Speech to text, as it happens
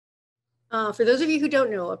For those of you who don't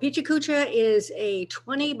know, a PechaKucha is a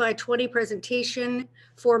 20 by 20 presentation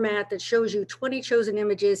format that shows you 20 chosen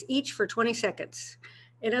images, each for 20 seconds.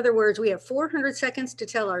 In other words, we have 400 seconds to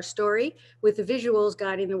tell our story with the visuals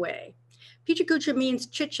guiding the way. PechaKucha means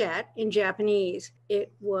chit-chat in Japanese.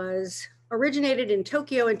 It was originated in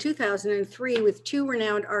Tokyo in 2003 with two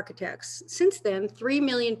renowned architects. Since then, 3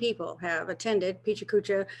 million people have attended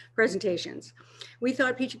PechaKucha presentations. We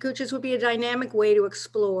thought PechaKuchas would be a dynamic way to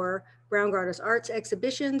explore Browngrotta's arts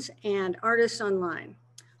exhibitions and artists online.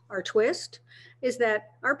 Our twist is that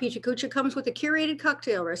our PechaKucha comes with a curated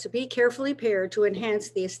cocktail recipe carefully paired to enhance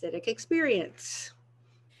the aesthetic experience.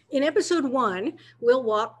 In episode 1, we'll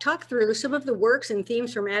talk through some of the works and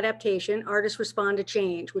themes from adaptation, Artists Respond to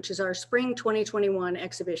Change, which is our spring 2021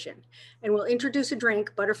 exhibition. And we'll introduce a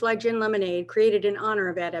drink, Butterfly Gin Lemonade, created in honor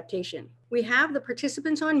of adaptation. We have the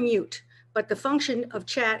participants on mute, but the function of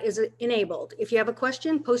chat is enabled. If you have a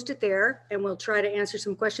question, post it there, and we'll try to answer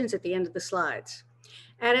some questions at the end of the slides.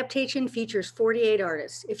 Adaptation features 48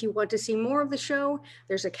 artists. If you want to see more of the show,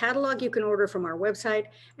 there's a catalog you can order from our website,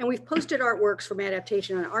 and we've posted artworks from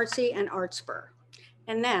adaptation on Artsy and Artspur.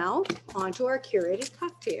 And now, on to our curated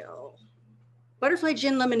cocktail. Butterfly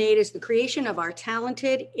Gin Lemonade is the creation of our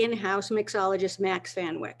talented in-house mixologist, Max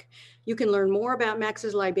Fanwick. You can learn more about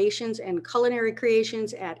Max's libations and culinary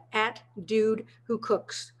creations at Dude Who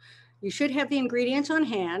Cooks. You should have the ingredients on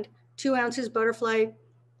hand: 2 ounces Butterfly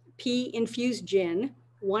Pea-Infused Gin,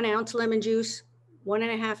 1 ounce lemon juice,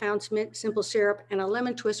 1.5 ounce mint simple syrup, and a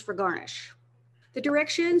lemon twist for garnish. The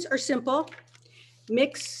directions are simple.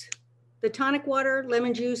 Mix the tonic water,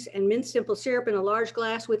 lemon juice, and mint simple syrup in a large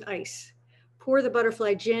glass with ice. Pour the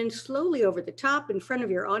Butterfly Gin slowly over the top in front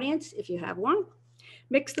of your audience, if you have one.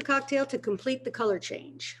 Mix the cocktail to complete the color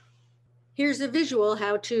change. Here's a visual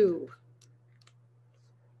how-to.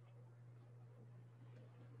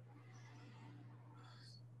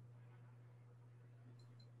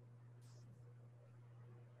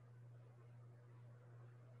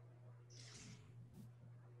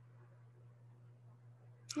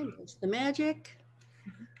 And there's the magic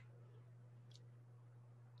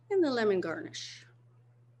and the lemon garnish.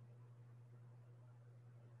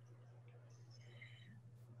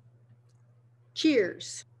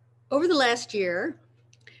 Cheers. Over the last year,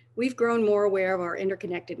 we've grown more aware of our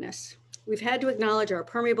interconnectedness. We've had to acknowledge our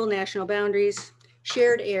permeable national boundaries,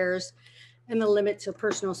 shared airs, and the limits of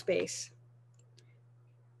personal space.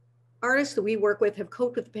 Artists that we work with have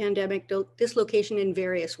coped with the pandemic dislocation in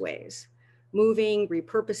various ways: moving,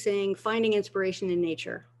 repurposing, finding inspiration in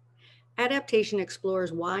nature. Adaptation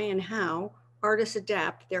explores why and how artists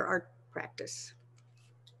adapt their art practice.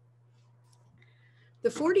 The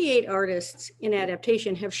 48 artists in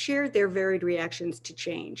adaptation have shared their varied reactions to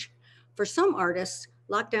change. For some artists,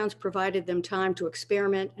 lockdowns provided them time to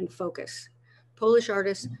experiment and focus. Polish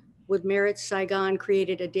artist Woodmerit Saigon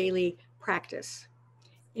created a daily practice.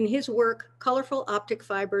 In his work, colorful optic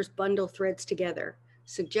fibers bundle threads together,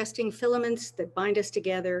 suggesting filaments that bind us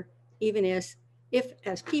together, even if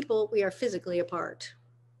as people, we are physically apart.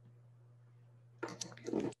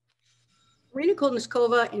 Marina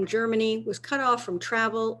Kolniskova in Germany was cut off from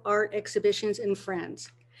travel, art, exhibitions, and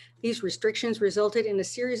friends. These restrictions resulted in a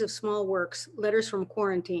series of small works, Letters from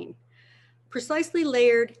Quarantine. Precisely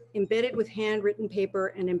layered, embedded with handwritten paper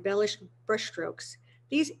and embellished brushstrokes,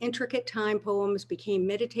 these intricate time poems became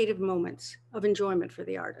meditative moments of enjoyment for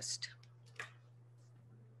the artist.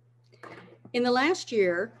 In the last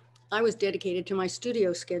year, I was dedicated to my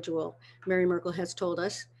studio schedule, Mary Merkel has told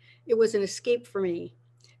us. It was an escape for me.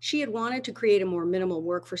 She had wanted to create a more minimal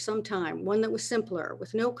work for some time, one that was simpler,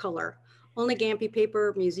 with no color, only Gampi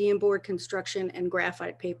paper, museum board construction, and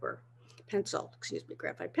graphite pencil.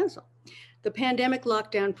 The pandemic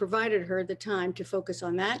lockdown provided her the time to focus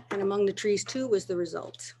on that, and Among the Trees 2 was the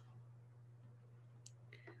result.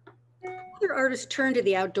 Other artists turned to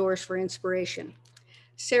the outdoors for inspiration.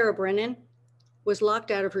 Sarah Brennan was locked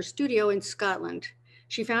out of her studio in Scotland.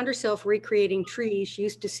 She found herself recreating trees she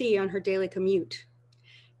used to see on her daily commute.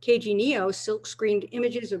 KG Neo silk-screened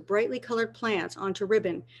images of brightly colored plants onto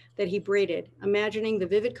ribbon that he braided, imagining the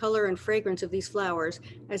vivid color and fragrance of these flowers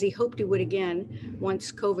as he hoped he would again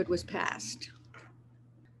once COVID was past.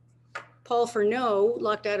 Paul Furneaux,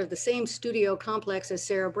 locked out of the same studio complex as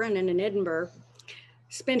Sarah Brennan in Edinburgh,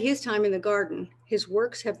 spent his time in the garden. His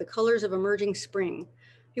works have the colors of emerging spring.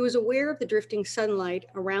 He was aware of the drifting sunlight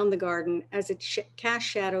around the garden as it cast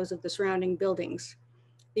shadows of the surrounding buildings.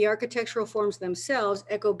 The architectural forms themselves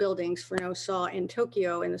echo buildings Furneaux saw in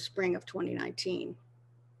Tokyo in the spring of 2019.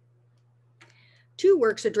 2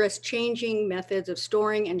 works address changing methods of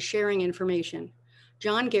storing and sharing information.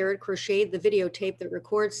 John Garrett crocheted the videotape that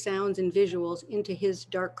records sounds and visuals into his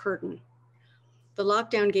dark curtain. The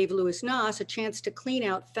lockdown gave Louis Nass a chance to clean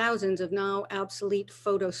out thousands of now obsolete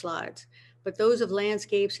photo slides, but those of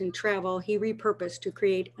landscapes and travel he repurposed to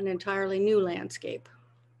create an entirely new landscape.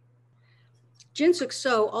 Jin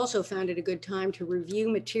Suk-so also found it a good time to review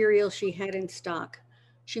material she had in stock.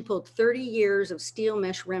 She pulled 30 years of steel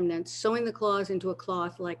mesh remnants, sewing the claws into a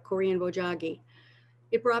cloth like Korean bojagi.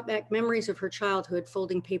 It brought back memories of her childhood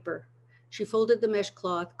folding paper. She folded the mesh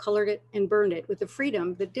cloth, colored it, and burned it with a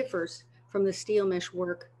freedom that differs from the steel mesh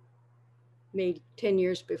work made 10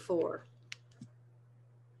 years before.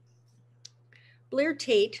 Blair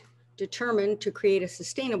Tate, determined to create a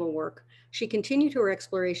sustainable work, she continued her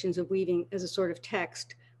explorations of weaving as a sort of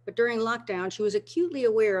text, but during lockdown, she was acutely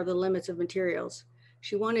aware of the limits of materials.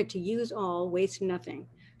 She wanted to use all, waste nothing.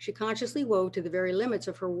 She consciously wove to the very limits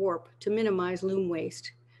of her warp to minimize loom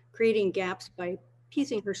waste, creating gaps by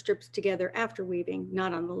piecing her strips together after weaving,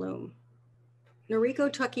 not on the loom. Noriko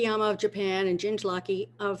Takayama of Japan and Jin Tlaki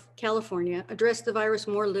of California addressed the virus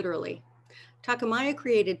more literally. Takamaya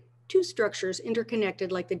created two structures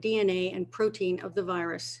interconnected like the DNA and protein of the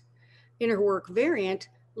virus. In her work Variant,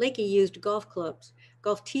 Lakey used golf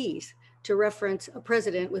tees, to reference a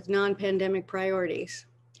president with non-pandemic priorities.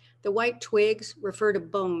 The white twigs refer to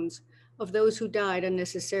bones of those who died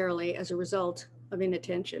unnecessarily as a result of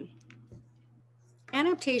inattention.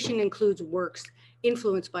 Adaptation includes works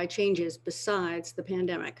influenced by changes besides the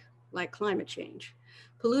pandemic, like climate change.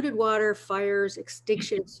 Polluted water, fires,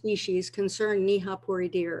 extinction of species concern Neha Puri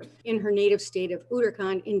deer in her native state of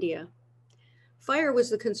Uttarakhand, India. Fire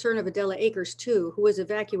was the concern of Adela Akers too, who was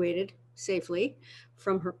evacuated safely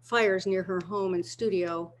from her fires near her home and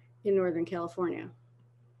studio in Northern California.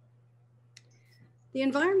 The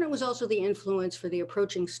environment was also the influence for the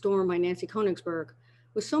approaching storm by Nancy Koenigsberg.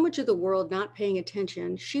 With so much of the world not paying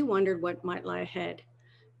attention, she wondered what might lie ahead.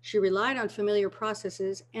 She relied on familiar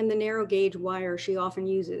processes and the narrow gauge wire she often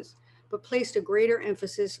uses, but placed a greater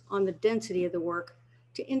emphasis on the density of the work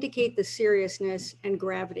to indicate the seriousness and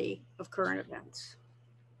gravity of current events.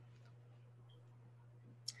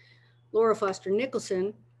 Laura Foster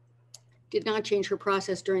Nicholson did not change her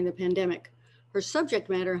process during the pandemic. Her subject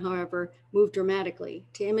matter, however, moved dramatically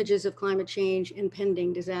to images of climate change and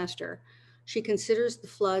pending disaster. She considers the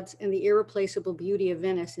floods and the irreplaceable beauty of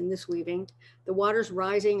Venice in this weaving, the waters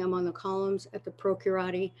rising among the columns at the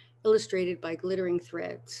Procurati, illustrated by glittering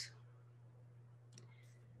threads.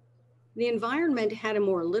 The environment had a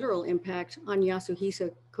more literal impact on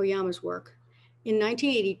Yasuhisa Koyama's work. In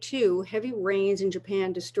 1982, heavy rains in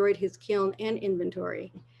Japan destroyed his kiln and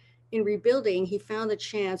inventory. In rebuilding, he found the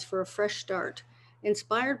chance for a fresh start.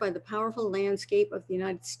 Inspired by the powerful landscape of the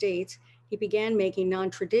United States, he began making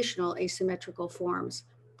non-traditional asymmetrical forms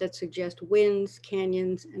that suggest winds,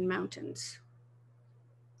 canyons, and mountains.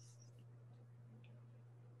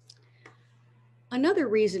 Another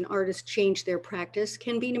reason artists change their practice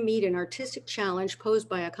can be to meet an artistic challenge posed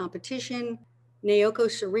by a competition. Naoko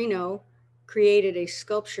Serino created a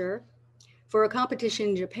sculpture for a competition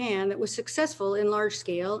in Japan that was successful in large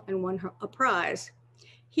scale and won a prize.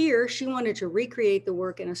 Here, she wanted to recreate the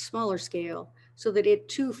work in a smaller scale so that it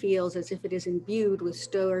too feels as if it is imbued with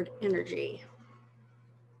stored energy.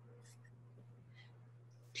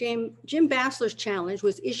 Jim Bassler's challenge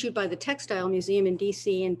was issued by the Textile Museum in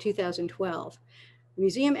DC in 2012. The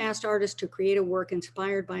museum asked artists to create a work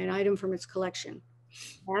inspired by an item from its collection.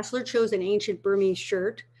 Bassler chose an ancient Burmese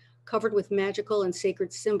shirt covered with magical and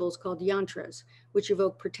sacred symbols called yantras, which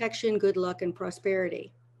evoke protection, good luck, and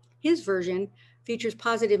prosperity. His version features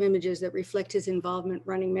positive images that reflect his involvement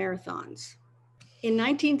running marathons. In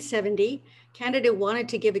 1970, Canada wanted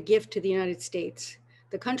to give a gift to the United States.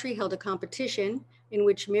 The country held a competition in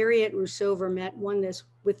which Mariette Rousseau-Vermette won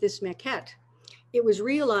with this maquette. It was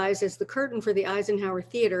realized as the curtain for the Eisenhower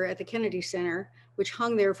Theater at the Kennedy Center, which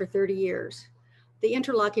hung there for 30 years. The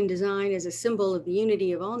interlocking design is a symbol of the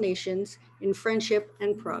unity of all nations in friendship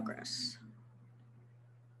and progress.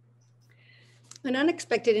 An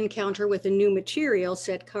unexpected encounter with a new material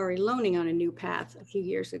set Kari Loning on a new path a few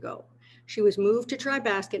years ago. She was moved to try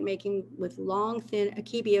basket making with long, thin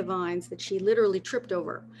akebia vines that she literally tripped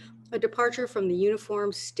over, a departure from the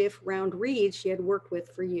uniform, stiff, round reeds she had worked with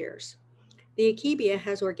for years. The akebia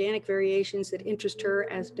has organic variations that interest her,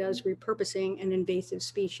 as does repurposing an invasive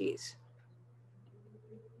species.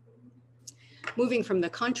 Moving from the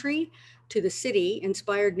country to the city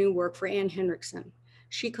inspired new work for Anne Henriksen.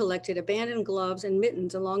 She collected abandoned gloves and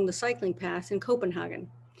mittens along the cycling paths in Copenhagen.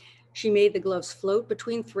 She made the gloves float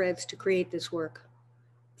between threads to create this work.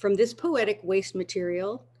 From this poetic waste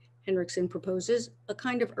material, Henriksen proposes a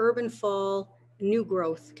kind of urban fall new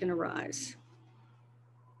growth can arise.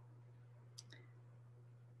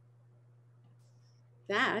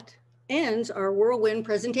 That ends our whirlwind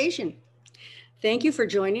presentation. Thank you for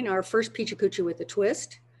joining our first PechaKucha with a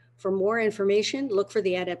twist. For more information, look for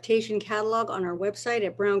the adaptation catalog on our website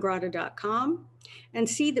at browngrotta.com and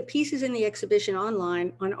see the pieces in the exhibition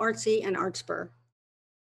online on Artsy and Artspur.